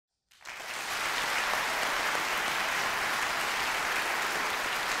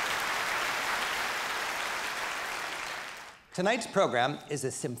Tonight's program is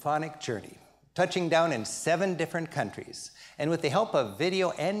a symphonic journey, touching down in 7 different countries. And with the help of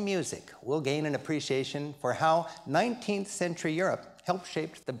video and music, we'll gain an appreciation for how 19th century Europe helped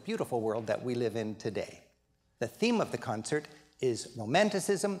shape the beautiful world that we live in today. The theme of the concert is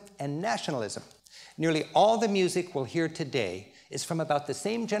Romanticism and Nationalism. Nearly all the music we'll hear today is from about the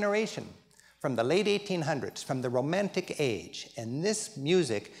same generation, from the late 1800s, from the Romantic Age. And this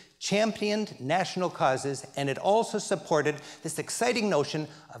music championed national causes, and it also supported this exciting notion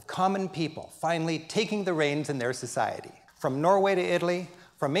of common people finally taking the reins in their society. From Norway to Italy,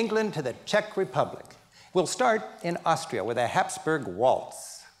 from England to the Czech Republic. We'll start in Austria with a Habsburg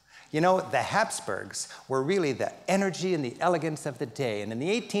waltz. You know, the Habsburgs were really the energy and the elegance of the day, and in the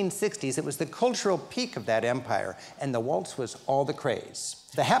 1860s, it was the cultural peak of that empire, and the waltz was all the craze.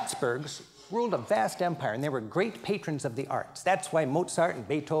 The Habsburgs ruled a vast empire, and they were great patrons of the arts. That's why Mozart and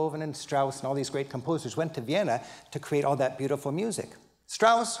Beethoven and Strauss and all these great composers went to Vienna to create all that beautiful music.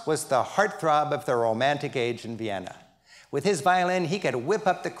 Strauss was the heartthrob of the Romantic Age in Vienna. With his violin, he could whip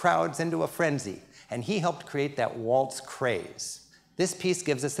up the crowds into a frenzy, and he helped create that waltz craze. This piece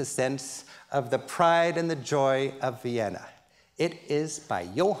gives us a sense of the pride and the joy of Vienna. It is by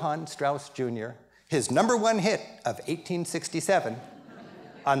Johann Strauss Jr., his #1 hit of 1867,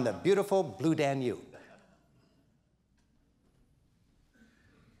 on the Beautiful Blue Danube.